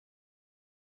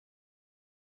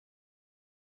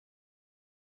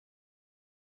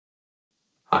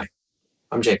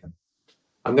I'm Jacob.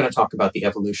 I'm going to talk about the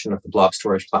evolution of the blob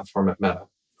storage platform at Meta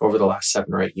over the last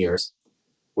 7 or 8 years,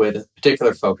 with a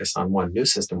particular focus on one new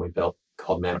system we built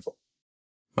called Manifold.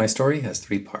 My story has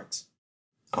 3 parts.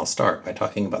 I'll start by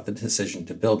talking about the decision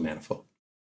to build Manifold.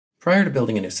 Prior to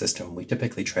building a new system, we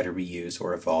typically try to reuse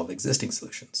or evolve existing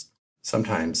solutions,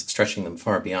 sometimes stretching them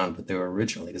far beyond what they were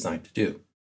originally designed to do.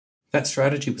 That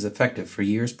strategy was effective for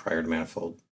years prior to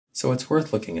Manifold, so it's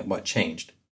worth looking at what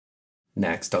changed.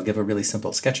 Next, I'll give a really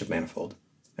simple sketch of Manifold,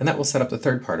 and that will set up the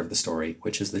third part of the story,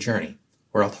 which is the journey,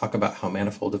 where I'll talk about how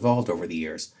Manifold evolved over the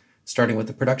years, starting with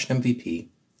the production MVP,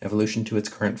 evolution to its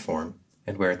current form,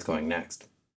 and where it's going next.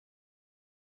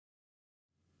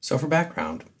 So for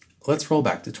background, let's roll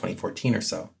back to 2014 or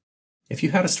so. If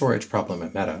you had a storage problem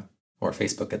at Meta, or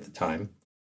Facebook at the time,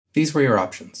 these were your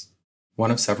options.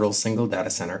 One of several single data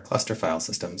center cluster file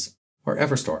systems, or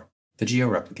Everstore, the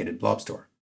geo-replicated blob store.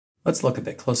 Let's look a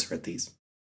bit closer at these.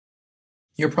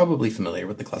 You're probably familiar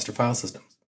with the cluster file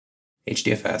systems.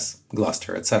 HDFS,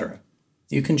 Gluster, etc.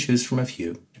 You can choose from a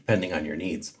few, depending on your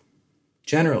needs.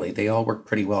 Generally, they all work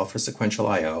pretty well for sequential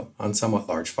I/O on somewhat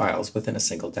large files within a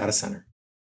single data center.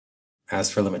 As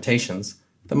for limitations,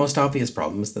 the most obvious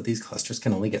problem is that these clusters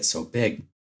can only get so big.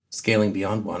 Scaling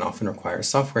beyond one often requires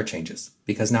software changes,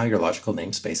 because now your logical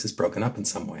namespace is broken up in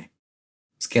some way.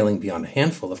 Scaling beyond a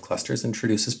handful of clusters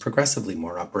introduces progressively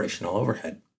more operational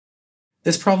overhead.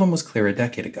 This problem was clear a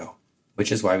decade ago,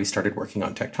 which is why we started working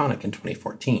on Tectonic in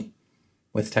 2014.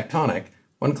 With Tectonic,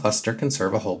 one cluster can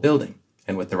serve a whole building,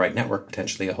 and with the right network,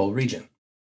 potentially a whole region.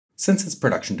 Since its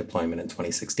production deployment in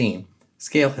 2016,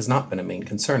 scale has not been a main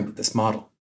concern with this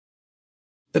model.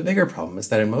 The bigger problem is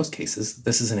that in most cases,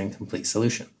 this is an incomplete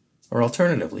solution, or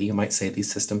alternatively, you might say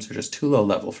these systems are just too low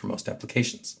level for most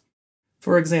applications.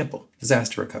 For example,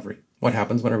 disaster recovery, what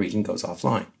happens when a region goes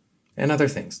offline, and other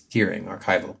things, tiering,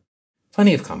 archival.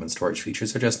 Plenty of common storage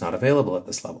features are just not available at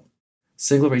this level.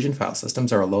 Single region file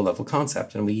systems are a low-level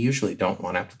concept, and we usually don't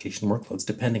want application workloads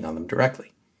depending on them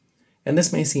directly. And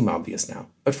this may seem obvious now,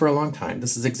 but for a long time,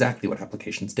 this is exactly what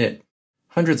applications did.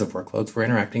 Hundreds of workloads were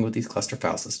interacting with these cluster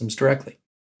file systems directly.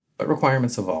 But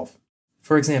requirements evolve.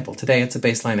 For example, today it's a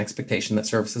baseline expectation that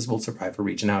services will survive a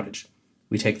region outage.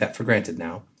 We take that for granted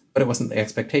now, but it wasn't the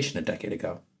expectation a decade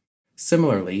ago.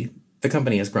 Similarly, the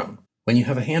company has grown. When you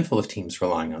have a handful of teams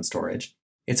relying on storage,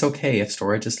 it's okay if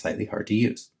storage is slightly hard to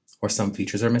use, or some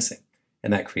features are missing,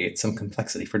 and that creates some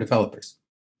complexity for developers.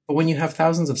 But when you have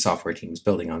thousands of software teams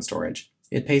building on storage,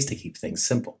 it pays to keep things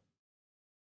simple.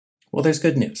 Well, there's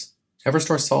good news.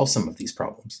 Everstore solves some of these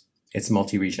problems. It's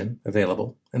multi-region,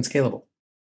 available, and scalable.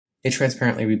 It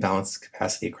transparently rebalances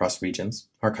capacity across regions,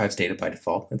 archives data by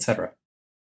default, etc.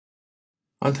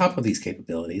 On top of these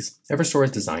capabilities, Everstore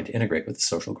is designed to integrate with the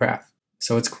social graph,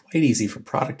 so it's quite easy for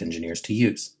product engineers to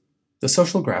use. The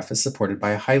social graph is supported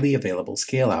by a highly available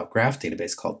scale-out graph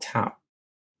database called Tau.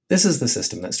 This is the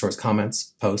system that stores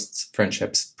comments, posts,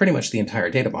 friendships, pretty much the entire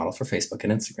data model for Facebook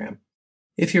and Instagram.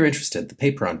 If you're interested, the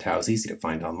paper on Tau is easy to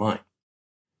find online.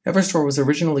 Everstore was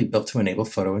originally built to enable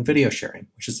photo and video sharing,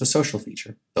 which is the social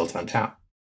feature, built on Tau.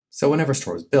 So when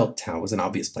Everstore was built, Tau was an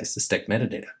obvious place to stick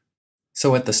metadata.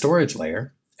 So at the storage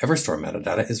layer, Everstore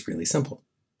metadata is really simple.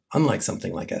 Unlike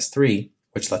something like S3,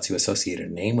 which lets you associate a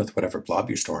name with whatever blob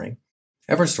you're storing,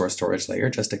 Everstore's storage layer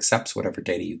just accepts whatever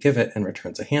data you give it and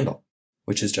returns a handle,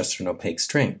 which is just an opaque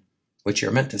string, which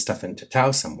you're meant to stuff into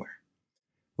Tau somewhere.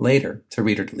 Later, to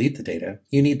read or delete the data,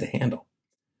 you need the handle.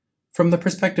 From the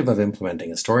perspective of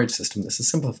implementing a storage system, this is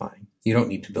simplifying. You don't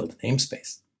need to build a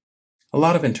namespace. A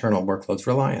lot of internal workloads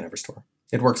rely on Everstore.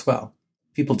 It works well.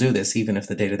 People do this even if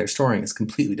the data they're storing is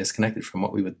completely disconnected from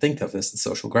what we would think of as the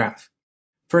social graph.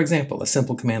 For example, a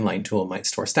simple command line tool might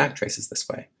store stack traces this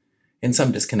way, in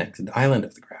some disconnected island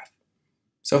of the graph.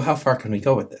 So how far can we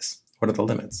go with this? What are the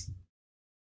limits?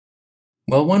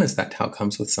 Well, one is that Tau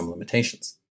comes with some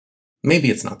limitations. Maybe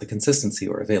it's not the consistency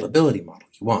or availability model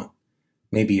you want.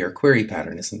 Maybe your query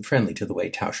pattern isn't friendly to the way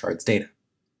Tau shards data.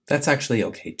 That's actually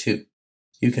okay too.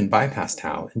 You can bypass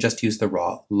Tau and just use the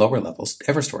raw, lower-level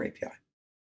Everstore API.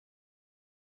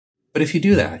 But if you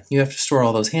do that, you have to store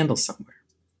all those handles somewhere.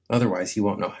 Otherwise, you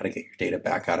won't know how to get your data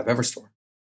back out of Everstore.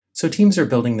 So teams are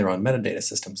building their own metadata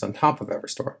systems on top of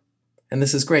Everstore. And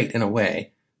this is great in a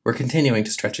way. We're continuing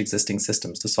to stretch existing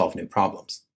systems to solve new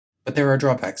problems. But there are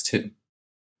drawbacks too.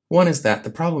 One is that the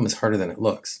problem is harder than it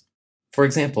looks. For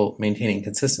example, maintaining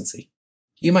consistency.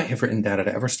 You might have written data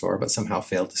to Everstore but somehow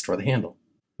failed to store the handle.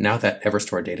 Now that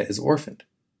Everstore data is orphaned,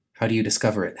 how do you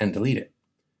discover it and delete it?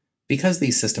 Because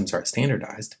these systems aren't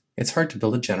standardized, it's hard to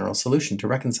build a general solution to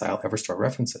reconcile Everstore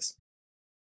references.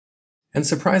 And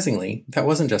surprisingly, that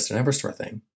wasn't just an Everstore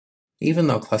thing. Even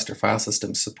though cluster file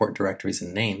systems support directories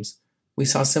and names, we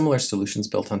saw similar solutions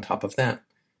built on top of them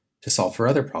to solve for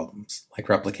other problems, like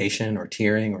replication or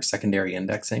tiering or secondary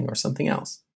indexing or something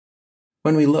else.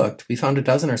 When we looked, we found a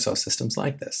dozen or so systems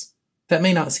like this. That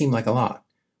may not seem like a lot,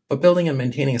 but building and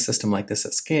maintaining a system like this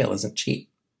at scale isn't cheap,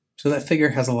 so that figure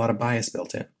has a lot of bias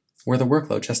built in, where the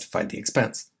workload justified the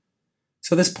expense.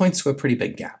 So this points to a pretty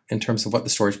big gap in terms of what the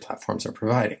storage platforms are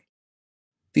providing.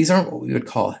 These aren't what we would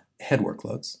call head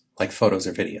workloads, like photos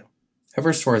or video.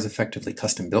 Everstore is effectively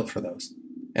custom built for those.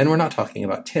 And we're not talking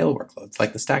about tail workloads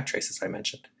like the stack traces I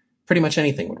mentioned. Pretty much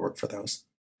anything would work for those.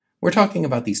 We're talking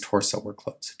about these torso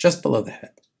workloads, just below the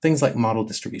head, things like model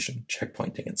distribution,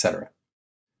 checkpointing, etc.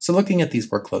 So looking at these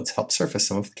workloads helps surface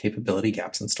some of the capability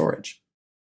gaps in storage.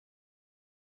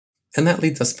 And that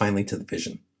leads us finally to the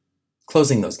vision,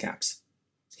 closing those gaps.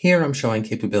 Here I'm showing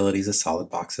capabilities as solid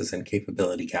boxes and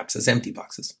capability gaps as empty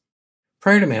boxes.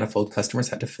 Prior to Manifold, customers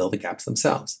had to fill the gaps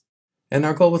themselves. And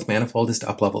our goal with Manifold is to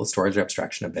uplevel the storage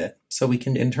abstraction a bit, so we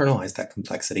can internalize that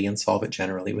complexity and solve it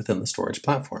generally within the storage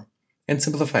platform, and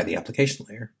simplify the application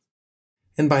layer.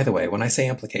 And by the way, when I say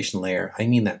application layer, I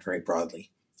mean that very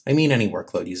broadly. I mean any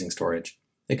workload using storage.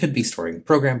 It could be storing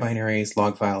program binaries,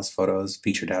 log files, photos,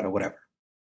 feature data, whatever.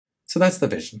 So that's the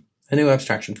vision, a new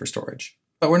abstraction for storage.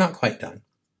 But we're not quite done.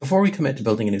 Before we commit to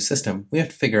building a new system, we have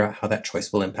to figure out how that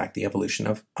choice will impact the evolution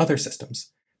of other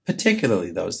systems,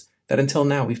 particularly those that until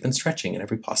now we've been stretching in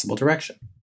every possible direction.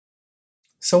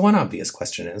 So one obvious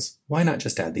question is, why not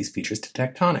just add these features to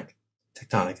Tectonic?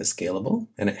 Tectonic is scalable,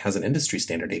 and it has an industry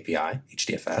standard API,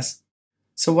 HDFS,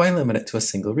 so why limit it to a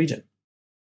single region?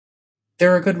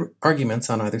 There are good arguments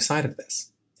on either side of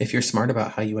this. If you're smart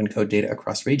about how you encode data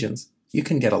across regions, you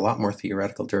can get a lot more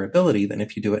theoretical durability than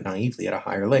if you do it naively at a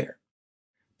higher layer.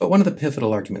 But one of the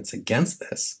pivotal arguments against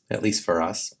this, at least for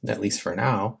us, at least for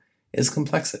now, is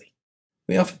complexity.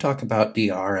 We often talk about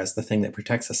DR as the thing that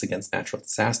protects us against natural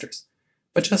disasters,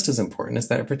 but just as important is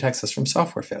that it protects us from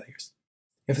software failures.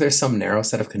 If there's some narrow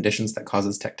set of conditions that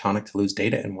causes Tectonic to lose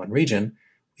data in one region,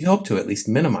 we hope to at least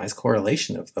minimize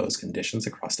correlation of those conditions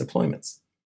across deployments.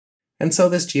 And so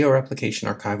this georeplication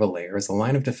archival layer is a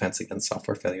line of defense against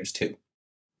software failures too.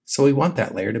 So we want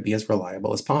that layer to be as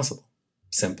reliable as possible,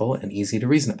 simple and easy to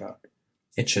reason about.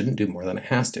 It shouldn't do more than it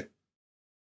has to.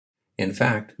 In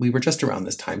fact, we were just around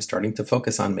this time starting to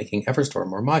focus on making Everstore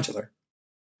more modular.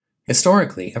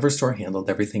 Historically, Everstore handled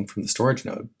everything from the storage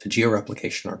node to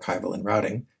georeplication, archival, and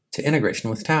routing to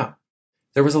integration with Tau.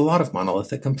 There was a lot of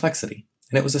monolithic complexity,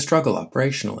 and it was a struggle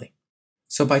operationally.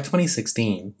 So by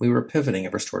 2016, we were pivoting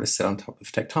Everstore to sit on top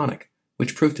of Tectonic,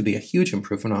 which proved to be a huge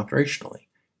improvement operationally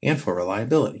and for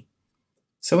reliability.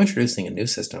 So introducing a new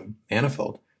system,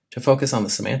 Manifold, to focus on the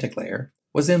semantic layer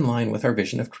was in line with our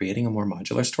vision of creating a more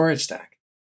modular storage stack.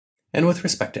 And with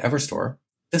respect to Everstore,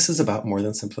 this is about more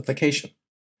than simplification.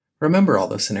 Remember all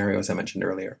those scenarios I mentioned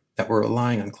earlier that were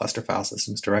relying on cluster file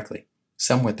systems directly,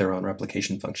 some with their own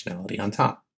replication functionality on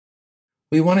top.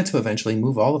 We wanted to eventually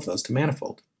move all of those to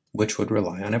Manifold, which would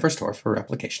rely on Everstore for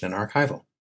replication and archival.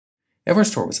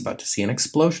 Everstore was about to see an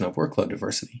explosion of workload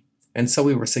diversity, and so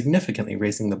we were significantly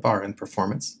raising the bar in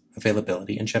performance,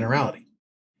 availability, and generality.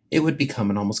 It would become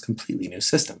an almost completely new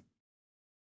system.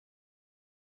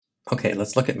 Okay,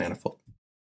 let's look at Manifold.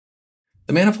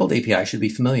 The Manifold API should be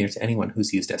familiar to anyone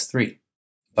who's used S3.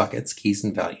 Buckets, keys,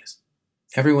 and values.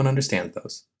 Everyone understands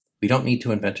those. We don't need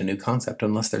to invent a new concept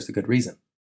unless there's a good reason.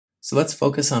 So let's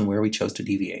focus on where we chose to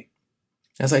deviate.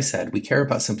 As I said, we care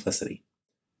about simplicity.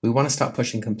 We want to stop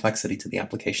pushing complexity to the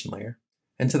application layer,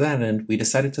 and to that end, we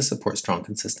decided to support strong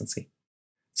consistency.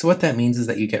 So what that means is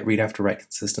that you get read after write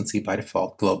consistency by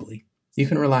default globally. You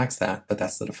can relax that, but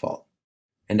that's the default.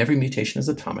 And every mutation is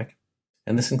atomic,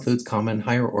 and this includes common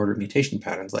higher order mutation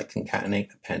patterns like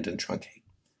concatenate, append, and truncate.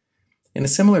 In a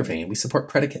similar vein, we support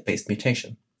predicate-based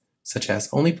mutation, such as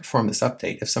only perform this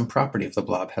update if some property of the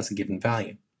blob has a given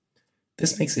value.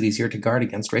 This makes it easier to guard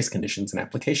against race conditions in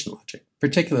application logic,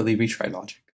 particularly retry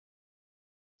logic.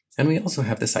 And we also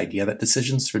have this idea that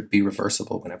decisions should be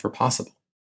reversible whenever possible.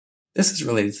 This is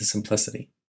related to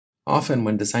simplicity. Often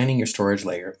when designing your storage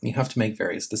layer, you have to make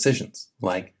various decisions,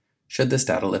 like, should this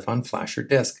data live on flash or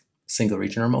disk, single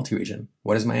region or multi-region?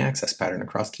 What is my access pattern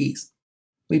across keys?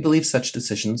 We believe such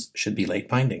decisions should be late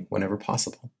binding whenever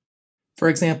possible. For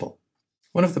example,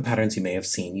 one of the patterns you may have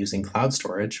seen using cloud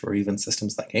storage or even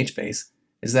systems like HBase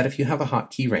is that if you have a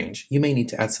hot key range, you may need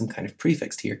to add some kind of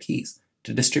prefix to your keys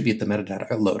to distribute the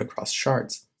metadata load across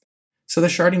shards. So the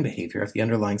sharding behavior of the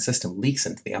underlying system leaks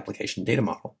into the application data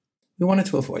model. We wanted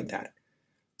to avoid that.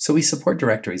 So we support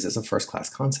directories as a first-class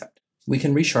concept. We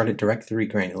can reshard at directory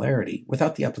granularity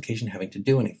without the application having to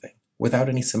do anything, without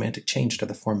any semantic change to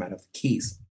the format of the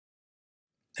keys.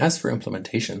 As for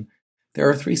implementation, there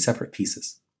are 3 separate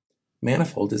pieces.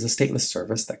 Manifold is a stateless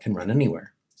service that can run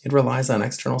anywhere. It relies on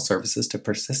external services to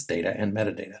persist data and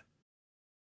metadata.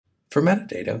 For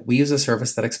metadata, we use a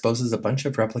service that exposes a bunch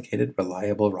of replicated,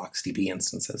 reliable RocksDB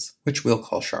instances, which we'll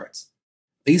call shards.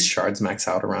 These shards max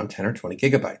out around 10 or 20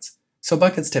 gigabytes, so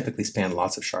buckets typically span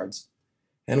lots of shards.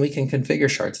 And we can configure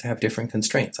shards to have different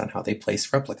constraints on how they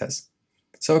place replicas.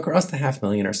 So across the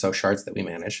 500,000 or so shards that we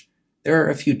manage, there are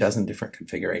a few dozen different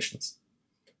configurations.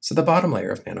 So the bottom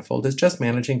layer of Manifold is just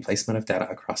managing placement of data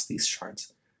across these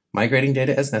shards, migrating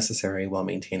data as necessary while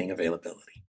maintaining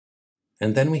availability.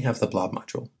 And then we have the BLOB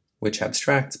module, which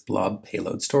abstracts blob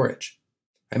payload storage.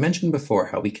 I mentioned before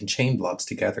how we can chain blobs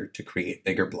together to create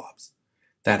bigger blobs.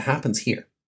 That happens here.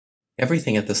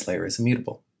 Everything at this layer is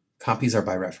immutable. Copies are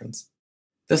by reference.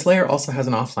 This layer also has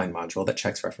an offline module that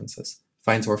checks references,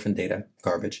 finds orphan data,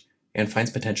 garbage, and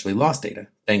finds potentially lost data,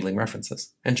 dangling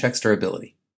references, and checks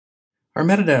durability. Our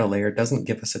metadata layer doesn't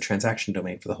give us a transaction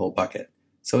domain for the whole bucket,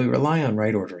 so we rely on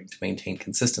write ordering to maintain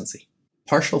consistency.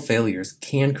 Partial failures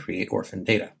can create orphan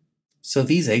data, so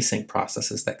these async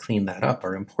processes that clean that up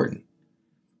are important.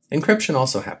 Encryption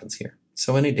also happens here,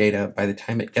 so any data, by the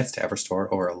time it gets to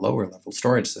Everstore or a lower level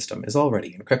storage system, is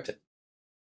already encrypted.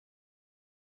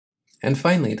 And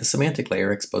finally, the semantic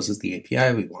layer exposes the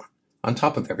API we want, on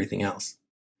top of everything else.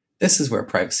 This is where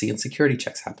privacy and security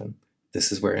checks happen.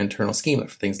 This is where internal schema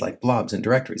for things like blobs and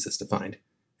directories is defined.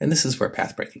 And this is where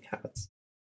path breaking happens.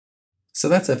 So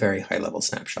that's a very high-level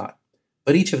snapshot.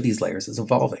 But each of these layers is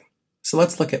evolving. So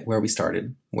let's look at where we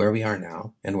started, where we are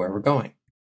now, and where we're going.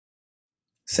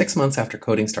 6 months after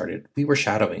coding started, we were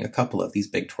shadowing a couple of these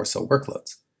big torso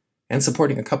workloads, and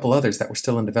supporting a couple others that were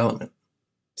still in development.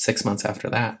 6 months after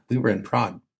that, we were in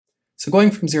prod. So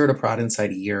going from 0 to prod inside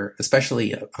a year,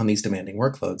 especially on these demanding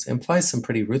workloads, implies some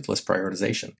pretty ruthless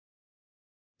prioritization.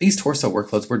 These torso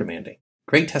workloads were demanding,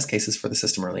 great test cases for the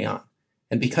system early on,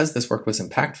 and because this work was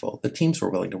impactful, the teams were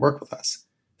willing to work with us.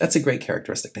 That's a great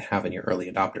characteristic to have in your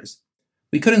early adopters.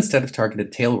 We could instead have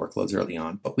targeted tail workloads early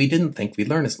on, but we didn't think we'd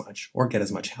learn as much or get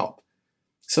as much help.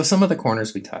 So some of the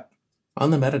corners we cut.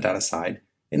 On the metadata side,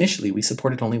 initially we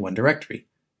supported only one directory,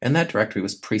 and that directory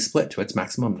was pre-split to its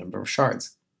maximum number of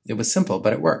shards. It was simple,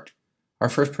 but it worked. Our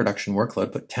first production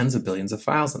workload put tens of billions of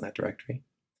files in that directory.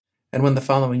 And when the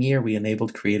following year we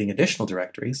enabled creating additional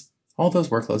directories, all those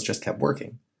workloads just kept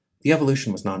working. The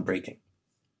evolution was non-breaking.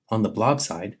 On the blob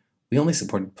side, we only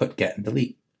supported put, get, and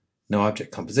delete. No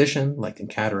object composition, like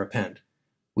concat or append.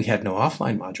 We had no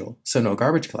offline module, so no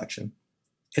garbage collection.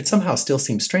 It somehow still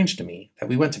seems strange to me that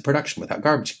we went to production without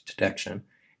garbage detection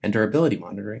and durability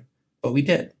monitoring, but we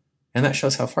did, and that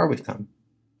shows how far we've come.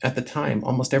 At the time,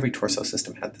 almost every torso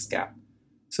system had this gap.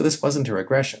 So this wasn't a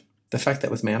regression. The fact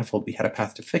that with Manifold we had a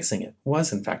path to fixing it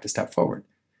was, in fact, a step forward.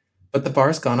 But the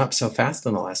bar's gone up so fast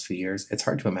in the last few years, it's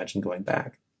hard to imagine going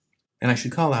back. And I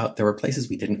should call out, there were places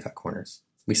we didn't cut corners.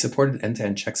 We supported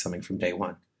end-to-end checksumming from day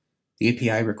one. The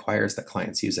API requires that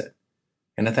clients use it.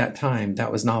 And at that time,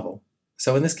 that was novel.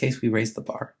 So in this case, we raised the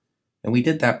bar. And we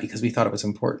did that because we thought it was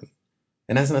important.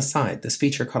 And as an aside, this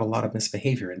feature caught a lot of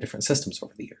misbehavior in different systems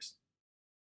over the years.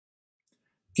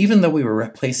 Even though we were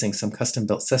replacing some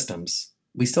custom-built systems,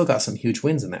 we still got some huge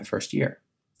wins in that first year.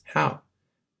 How?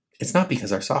 It's not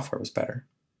because our software was better.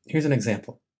 Here's an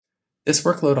example. This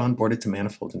workload onboarded to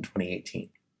Manifold in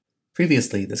 2018.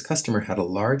 Previously, this customer had a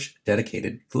large,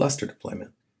 dedicated Gluster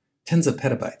deployment, tens of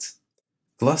petabytes.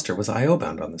 Gluster was I/O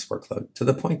bound on this workload to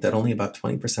the point that only about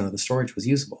 20% of the storage was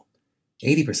usable.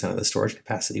 80% of the storage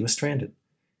capacity was stranded.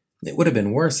 It would have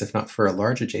been worse if not for a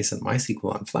large adjacent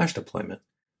MySQL on Flash deployment,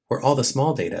 where all the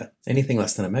small data, anything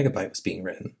less than a megabyte, was being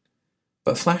written.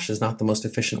 But Flash is not the most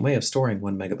efficient way of storing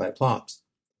 1 megabyte blobs.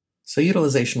 So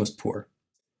utilization was poor.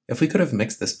 If we could have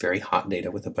mixed this very hot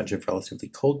data with a bunch of relatively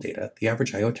cold data, the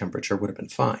average I/O temperature would have been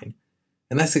fine.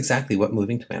 And that's exactly what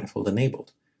moving to Manifold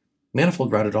enabled.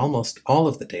 Manifold routed almost all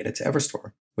of the data to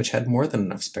Everstore, which had more than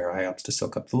enough spare IOPS to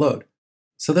soak up the load.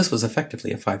 So this was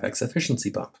effectively a 5x efficiency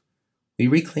bump. We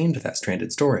reclaimed that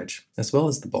stranded storage, as well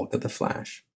as the bulk of the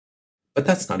Flash. But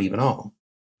that's not even all.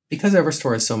 Because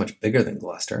Everstore is so much bigger than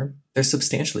Gluster, there's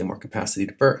substantially more capacity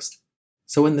to burst.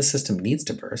 So when the system needs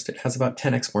to burst, it has about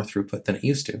 10x more throughput than it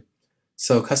used to.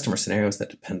 So customer scenarios that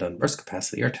depend on burst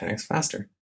capacity are 10x faster.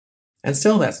 And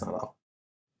still, that's not all.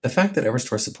 The fact that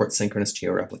Everstore supports synchronous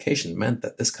geo-replication meant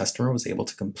that this customer was able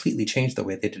to completely change the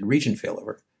way they did region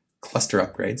failover, cluster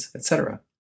upgrades, etc.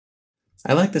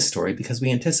 I like this story because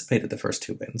we anticipated the first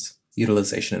 2 wins,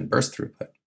 utilization and burst throughput,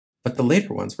 but the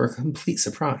later ones were a complete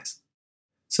surprise.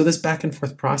 So this back and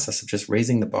forth process of just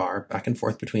raising the bar back and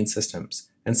forth between systems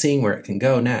and seeing where it can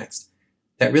go next,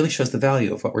 that really shows the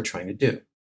value of what we're trying to do.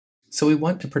 So we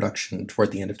went to production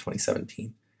toward the end of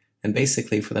 2017, and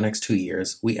basically for the next 2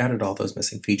 years, we added all those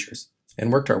missing features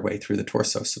and worked our way through the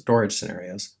torso storage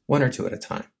scenarios, one or two at a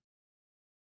time.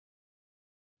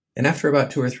 And after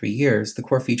about 2 or 3 years, the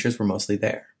core features were mostly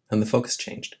there, and the focus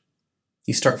changed.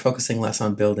 You start focusing less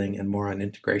on building and more on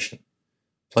integration,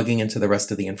 plugging into the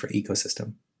rest of the infra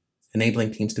ecosystem,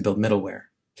 enabling teams to build middleware,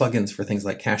 plugins for things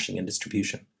like caching and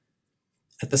distribution.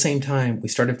 At the same time, we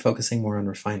started focusing more on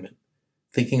refinement,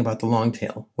 thinking about the long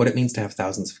tail, what it means to have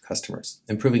thousands of customers,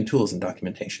 improving tools and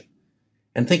documentation,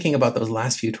 and thinking about those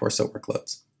last few torso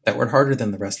workloads that were harder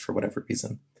than the rest for whatever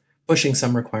reason, pushing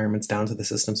some requirements down to the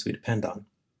systems we depend on.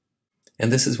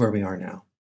 And this is where we are now.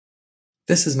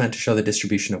 This is meant to show the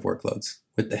distribution of workloads,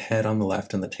 with the head on the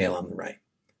left and the tail on the right.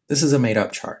 This is a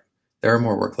made-up chart. There are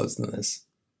more workloads than this,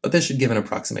 but this should give an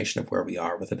approximation of where we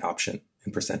are with adoption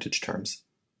in percentage terms.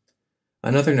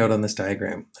 Another note on this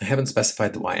diagram, I haven't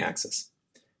specified the y-axis.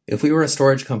 If we were a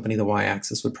storage company, the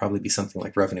y-axis would probably be something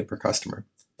like revenue per customer,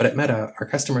 but at Meta, our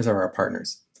customers are our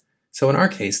partners. So in our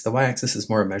case, the y-axis is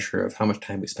more a measure of how much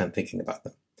time we spend thinking about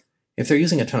them. If they're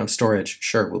using a ton of storage,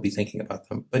 sure, we'll be thinking about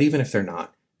them, but even if they're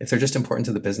not, if they're just important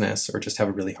to the business or just have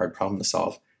a really hard problem to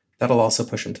solve, that'll also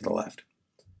push them to the left.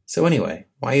 So anyway,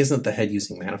 why isn't the head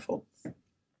using Manifold?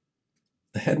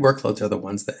 The head workloads are the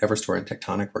ones that Everstore and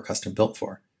Tectonic were custom built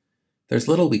for. There's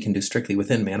little we can do strictly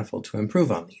within Manifold to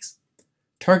improve on these.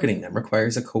 Targeting them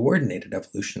requires a coordinated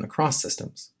evolution across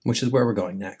systems, which is where we're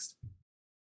going next.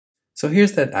 So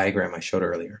here's that diagram I showed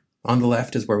earlier. On the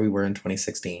left is where we were in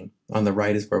 2016, on the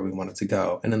right is where we wanted to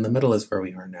go, and in the middle is where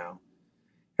we are now.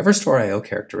 Everstore I/O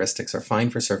characteristics are fine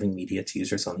for serving media to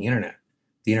users on the internet.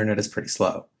 The internet is pretty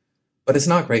slow, but it's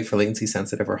not great for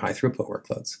latency-sensitive or high-throughput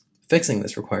workloads. Fixing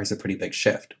this requires a pretty big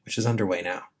shift, which is underway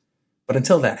now. But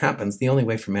until that happens, the only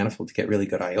way for Manifold to get really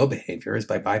good I/O behavior is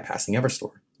by bypassing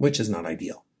Everstore, which is not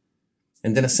ideal.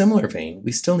 And in a similar vein,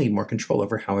 we still need more control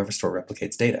over how Everstore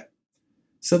replicates data.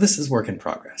 So this is work in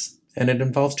progress, and it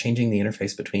involves changing the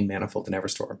interface between Manifold and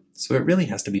Everstore, so it really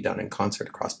has to be done in concert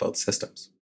across both systems.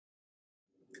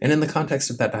 And in the context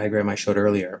of that diagram I showed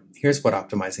earlier, here's what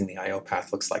optimizing the I/O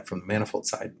path looks like from the Manifold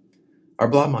side. Our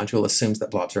BLOB module assumes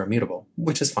that blobs are immutable,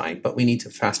 which is fine, but we need a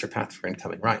faster path for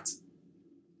incoming writes.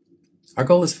 Our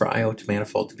goal is for I/O to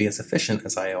Manifold to be as efficient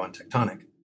as I/O on Tectonic.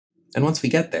 And once we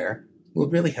get there, we'll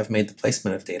really have made the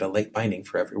placement of data late binding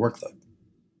for every workload.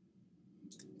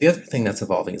 The other thing that's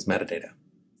evolving is metadata.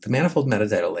 The Manifold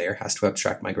metadata layer has to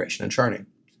abstract migration and sharding.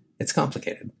 It's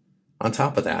complicated. On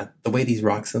top of that, the way these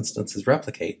ROCs instances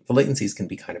replicate, the latencies can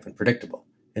be kind of unpredictable,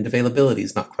 and availability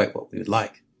is not quite what we would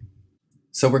like.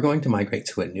 So we're going to migrate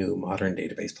to a new, modern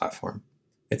database platform.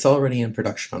 It's already in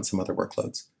production on some other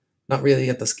workloads. Not really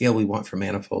at the scale we want for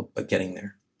Manifold, but getting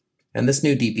there. And this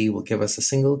new DB will give us a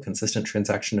single, consistent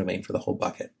transaction domain for the whole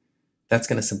bucket. That's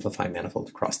going to simplify Manifold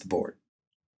across the board.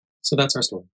 So that's our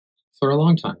story. For a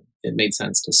long time, it made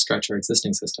sense to stretch our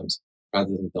existing systems rather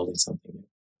than building something new.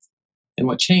 And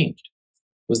what changed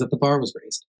was that the bar was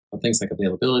raised on things like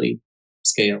availability,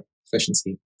 scale,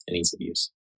 efficiency, and ease of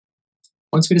use.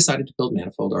 Once we decided to build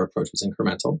Manifold, our approach was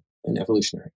incremental and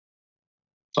evolutionary.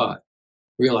 But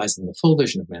realizing the full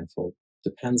vision of Manifold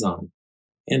depends on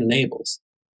and enables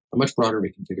a much broader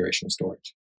reconfiguration of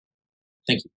storage.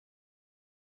 Thank you.